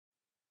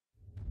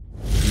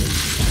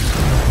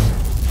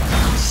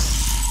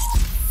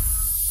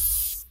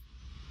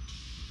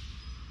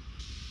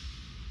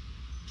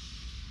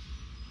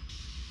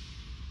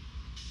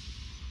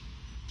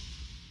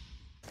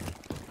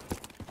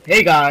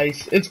Hey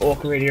guys, it's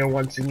Gorod here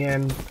once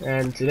again,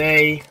 and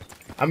today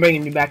I'm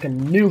bringing you back a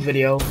new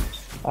video.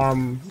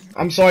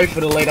 I'm sorry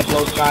for the late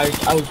uploads,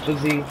 guys. I was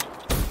busy,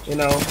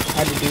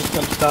 had to do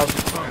some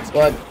stuff,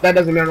 but that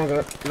doesn't mean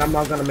I'm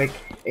not gonna make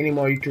any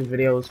more YouTube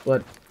videos.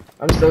 But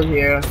I'm still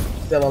here,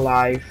 still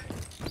alive,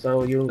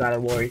 so you don't gotta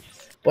worry.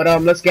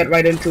 But let's get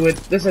right into it.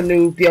 There's a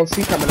new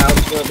DLC coming out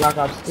for Black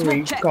Ops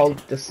 3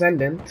 called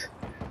Descendant,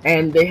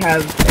 and they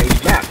have a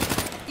map.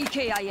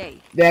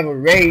 They have a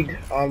raid,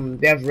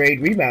 they have Raid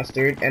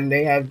Remastered, and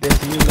they have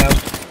this new map,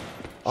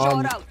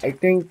 I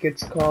think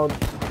it's called,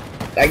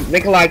 like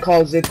Nikolai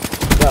calls it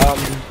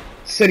the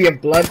City of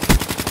Blood,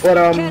 but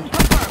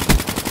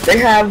they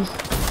have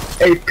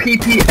a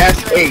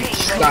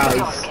PPSH,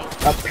 guys,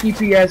 a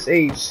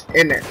PPSH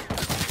in it,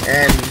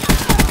 and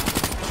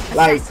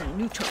like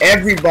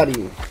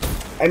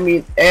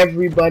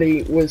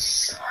everybody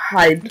was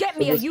hyped for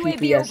this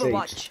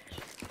PPSH,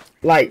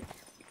 like.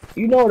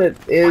 You know what it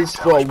is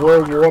for a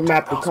World War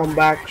map to come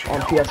back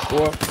on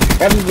PS4?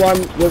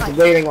 Everyone was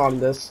waiting on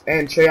this,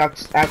 and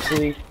Treyarch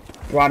actually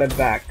brought it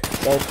back.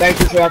 So thank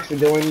you, Treyarch, for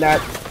doing that.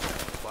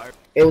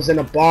 It was in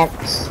a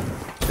box.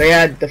 They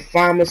had the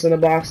FAMAS in the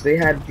box. They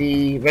had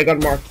the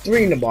Gorod Mark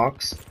III in the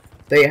box.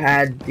 They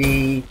had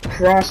the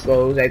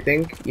crossbows, I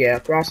think. Yeah,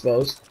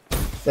 crossbows.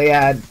 They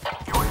had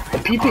the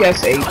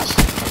PPSH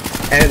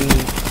and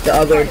the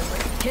other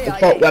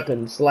default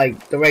weapons,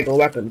 like the regular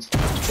weapons.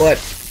 But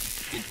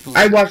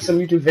I watched some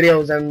YouTube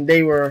videos and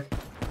they were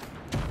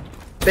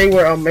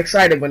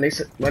excited when they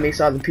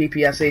saw the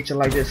PPSH and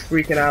like just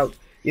freaking out.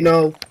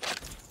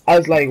 I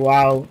was like,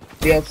 wow,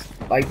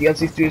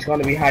 DLC 3 is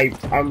gonna be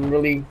hyped. I'm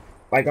really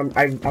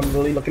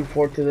really looking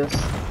forward to this.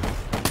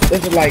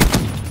 This is like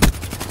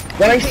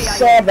when I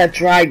saw that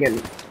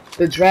dragon,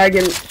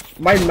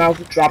 my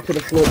mouth dropped to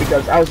the floor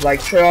because I was like,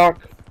 Treyarch,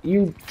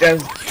 you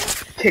just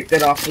kicked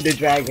it off with the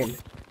dragon.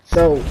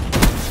 So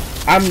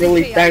I'm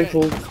really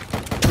thankful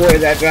for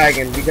that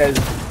dragon, because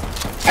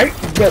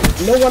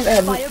no one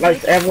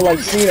ever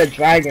seen a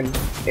dragon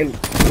in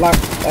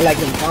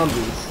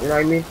zombies, you know what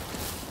I mean?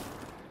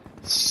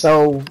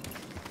 So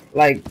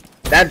like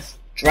that's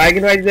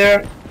dragon right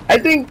there. I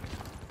think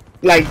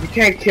like you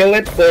can't kill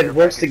it, but it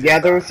works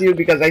together with you,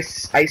 because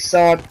I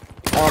saw it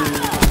on the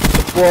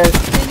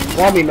 4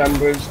 zombie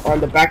members on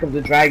the back of the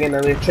dragon,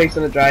 and they're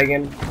chasing the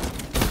dragon.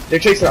 They're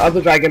chasing the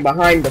other dragon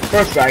behind the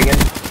first dragon,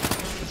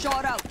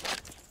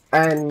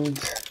 and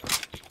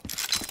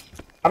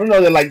I don't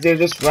know, they're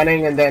just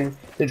running, and then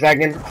the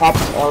dragon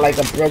hops on like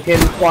a broken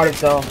part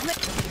of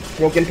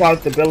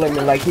the building,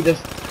 and like he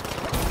just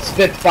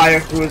spit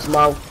fire through his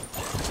mouth,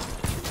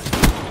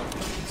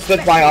 spit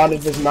fire out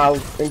of his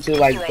mouth into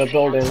like the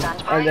building,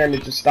 and then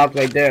it just stopped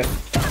right there.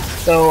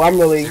 So I'm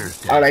really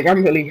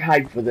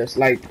hyped for this.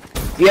 Like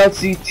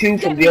DLC 2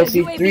 from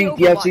DLC 3,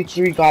 DLC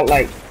 3 got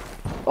like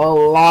a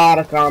lot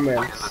of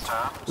comments.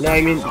 You know what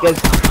I mean? Because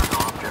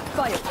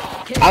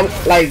I'm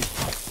like,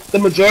 the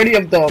majority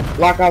of the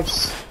Black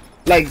Ops,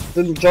 like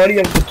the majority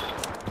of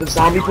the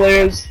zombie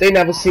players, they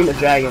never seen a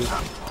dragon,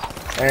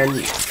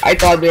 and I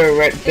thought they're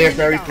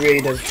very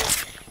creative.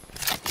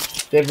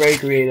 They're very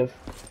creative,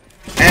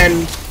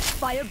 and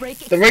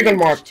the Gorod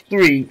Mark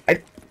III,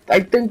 I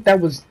think that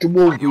was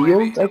dual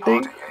wield. I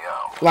think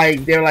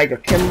like they're like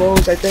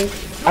akimbos. I think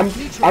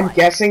I'm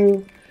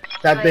guessing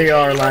that they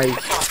are like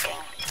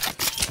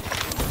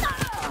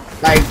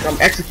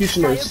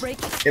executioners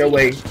in a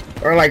way,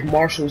 or like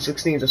Marshall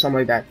 16s or something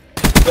like that.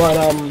 But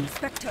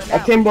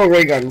akimbo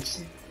ray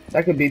guns,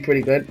 that could be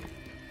pretty good.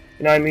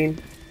 You know what I mean?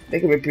 They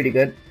could be pretty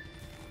good.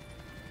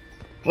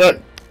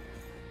 But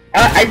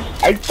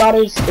I thought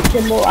it was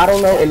akimbo. I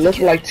don't know. It looked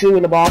like 2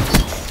 in the box,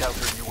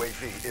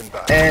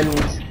 and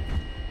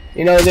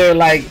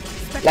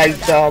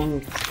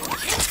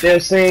they're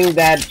saying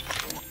that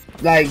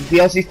like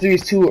DLC 3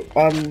 is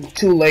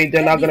too late.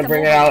 They're not gonna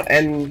bring it out,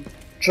 and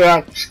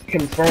Treyarch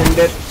confirmed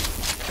it,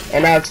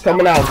 and now it's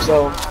coming out.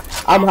 So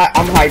I'm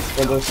hyped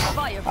for this.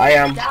 I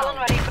am.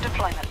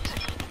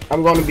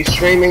 I'm going to be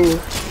streaming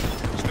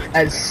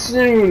as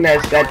soon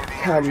as that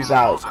comes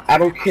out. I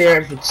don't care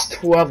if it's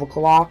 12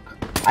 o'clock.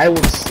 I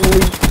will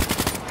sleep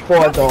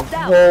for the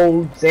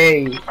whole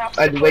day.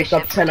 I'd wake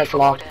up 10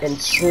 o'clock and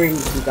stream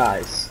with you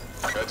guys.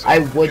 I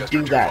would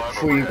do that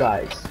for you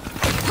guys,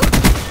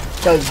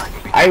 because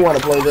I want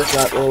to play this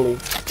that early.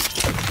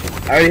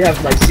 I already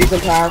have my season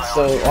pass,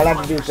 so all I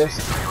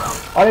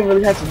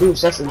really have to do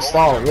is just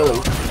install it,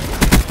 really.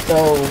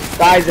 So,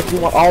 guys, if you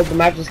want all the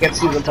matches, get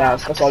season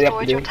pass. That's all you have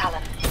to do.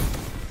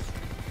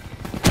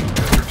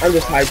 I'm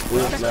just hyped for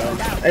this, man.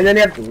 And then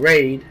they have the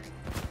raid.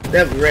 They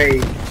have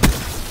raid.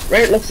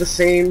 Raid looks the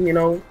same,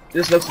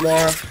 This looks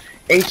more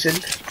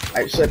ancient.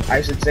 I should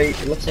say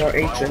it looks more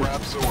ancient.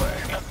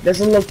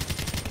 Doesn't look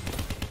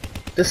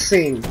the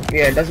same.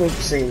 Yeah, it doesn't look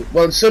the same.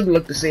 Well, it should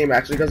look the same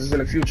actually, because it's in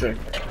the future.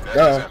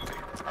 Duh.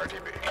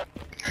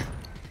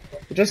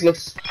 It just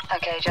looks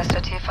okay. Just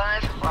a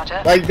T5,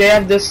 roger. Like they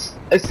have this,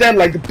 instead of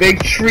like the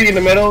big tree in the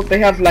middle, they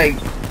have like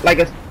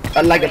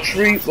a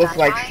tree with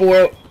like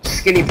 4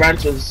 skinny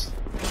branches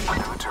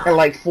and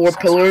like 4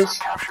 pillars,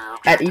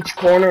 at each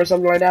corner or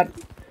something like that.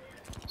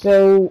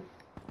 So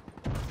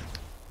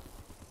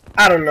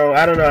I don't know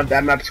if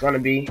that map's gonna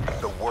be.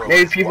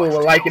 Maybe people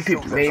will like it,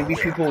 maybe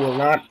people will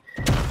not.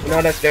 You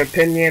know, that's their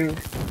opinion.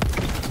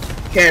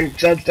 Can't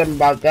judge them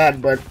about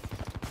that, but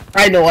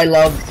I know I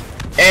loved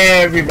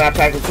every map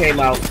pack that came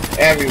out.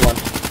 Everyone.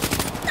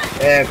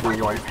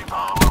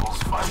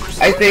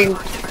 I think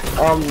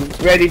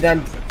Ready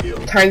Done,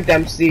 Tank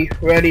Dempsey,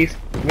 Ready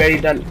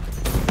Done.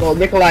 Well,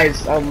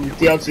 Nikolai's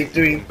DLC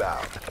 3,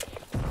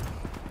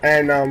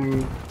 and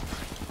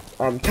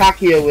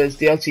Takia was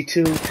DLC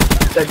 2.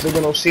 That's a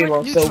little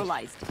Shima. So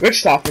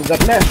Richtofen's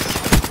up next.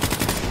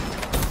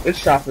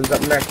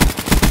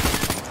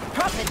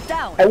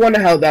 I wonder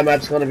how that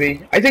map's gonna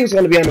be. I think it's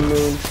gonna be on the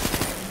moon.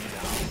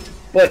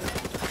 But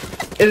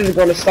is it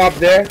gonna stop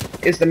there?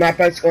 Is the map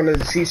pack's gonna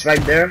cease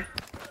right there?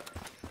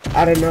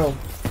 I don't know.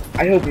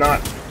 I hope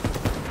not.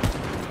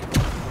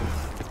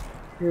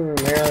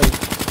 Man.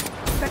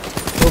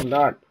 Hope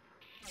not.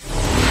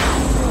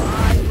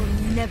 I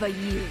will never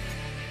yield.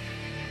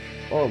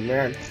 Oh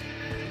man.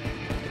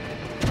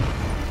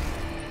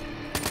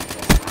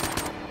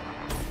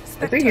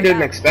 I think he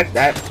didn't expect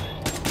that.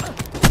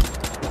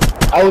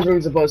 I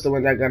wasn't supposed to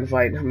win that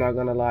gunfight, I'm not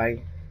gonna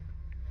lie.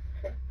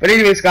 But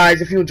anyways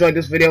guys, if you enjoyed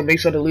this video, make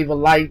sure to leave a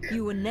like.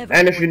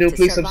 And if you're new,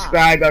 please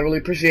subscribe. I really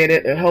appreciate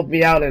it. It'll help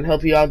me out and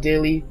help you out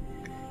daily.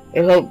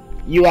 It'll help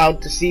you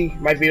out to see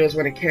my videos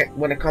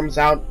when it comes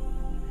out.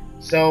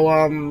 So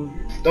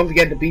don't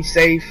forget to be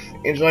safe.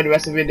 Enjoy the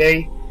rest of your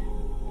day.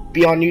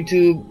 Be on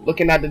YouTube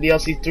looking at the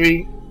DLC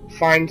 3.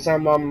 Find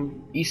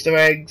some Easter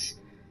eggs.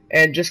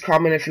 And just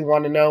comment if you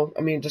want to know.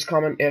 I mean, just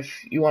comment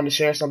if you want to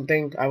share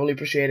something. I really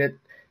appreciate it.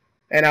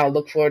 And I'll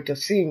look forward to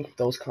seeing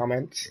those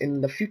comments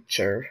in the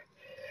future.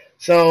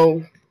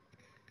 So,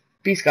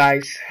 peace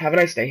guys. Have a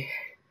nice day.